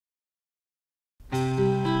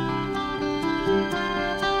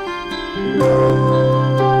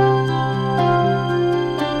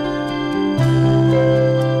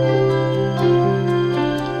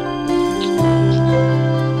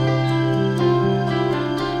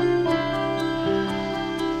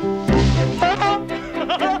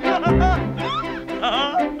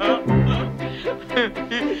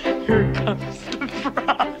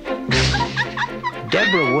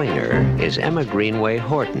Is Emma Greenway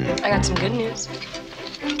Horton. I got some good news.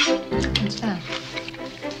 What's that?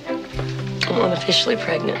 I'm officially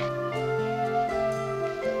pregnant.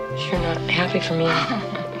 If you're not happy for me,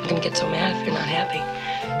 I'm gonna get so mad if you're not happy.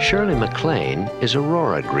 Shirley MacLaine is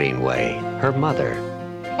Aurora Greenway, her mother.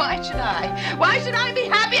 Why should I? Why should I be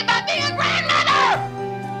happy about being a grandmother?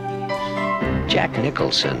 Jack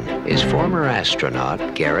Nicholson is former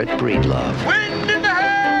astronaut Garrett Breedlove. Wind in the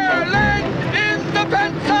hair, lead in the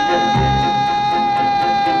pencil!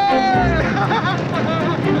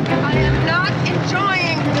 I am not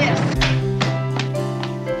enjoying this.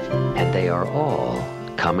 And they are all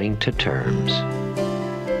coming to terms.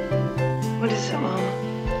 What is it, Mom?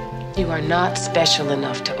 You are not special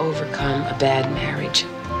enough to overcome a bad marriage.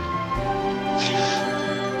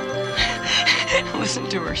 Listen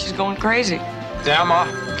to her. She's going crazy. Emma,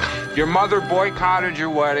 your mother boycotted your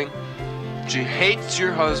wedding. She hates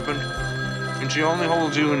your husband, and she only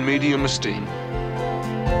holds you in medium esteem.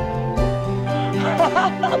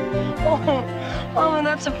 Oh, Mama,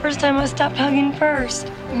 that's the first time I stopped hugging first.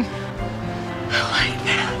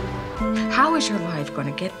 How is your life going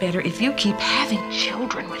to get better if you keep having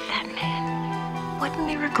children with that man? What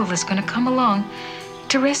miracle is going to come along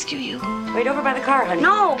to rescue you? Wait over by the car, honey.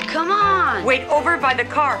 No, come on. Wait over by the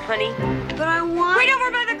car, honey. But I want... Wait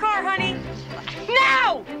over by the car, honey.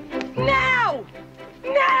 Now! Now!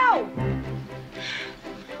 Now!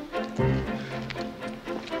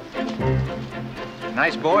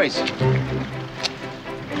 Nice boys.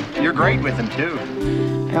 You're great with them, too.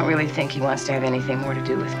 I don't really think he wants to have anything more to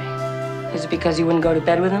do with me. Is it because you wouldn't go to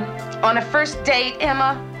bed with him? On a first date,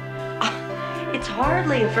 Emma? It's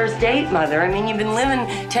hardly a first date, Mother. I mean, you've been living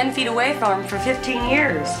 10 feet away from him for 15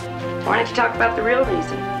 years. Why don't you talk about the real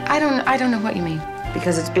reason? I don't know what you mean.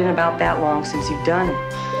 Because it's been about that long since you've done it.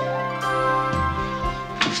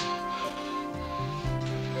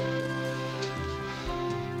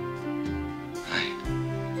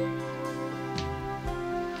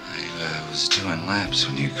 I was doing laps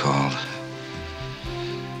when you called.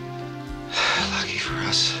 Lucky for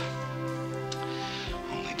us.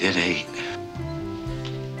 Only did 8.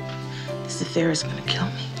 This affair is going to kill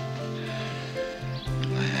me.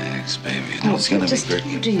 Relax, baby. It's going to be great.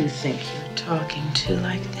 Who do you think you're talking to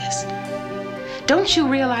like this? Don't you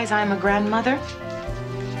realize I'm a grandmother?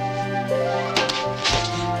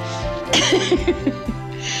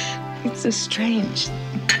 It's so strange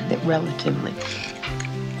that relatively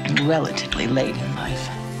late in life,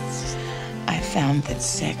 I found that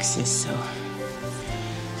sex is so...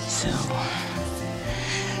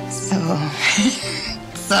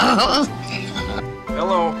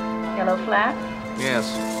 Hello. Hello, Flat. Yes.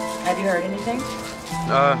 Have you heard anything?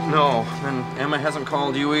 No. And Emma hasn't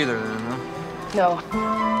called you either, then, huh? No.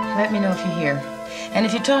 Let me know if you hear. And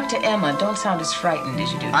if you talk to Emma, don't sound as frightened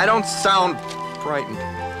as you do. I don't sound frightened.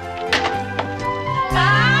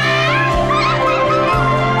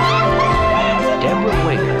 Debra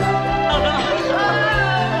Winger.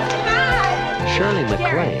 Shirley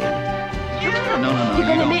MacLaine. No, you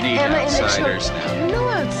don't need outsiders now. No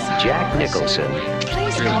outside. Jack Nicholson.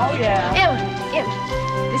 Please Oh, yeah. Em,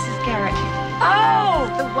 this is Garrett.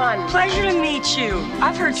 Oh! The one. Pleasure to meet you.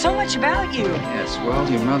 I've heard so much about you. Yes, well,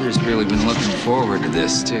 your mother's really been looking forward to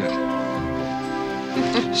this, too.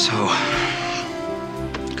 So,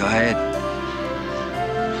 go ahead.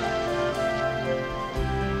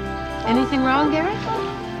 Anything wrong, Garrett?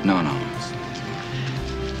 No.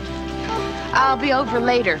 I'll be over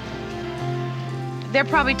later. They're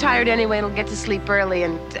probably tired anyway and will get to sleep early,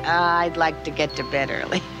 and I'd like to get to bed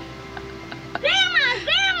early. Grandma!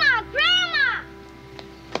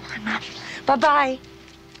 Bye-bye.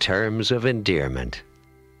 Terms of endearment.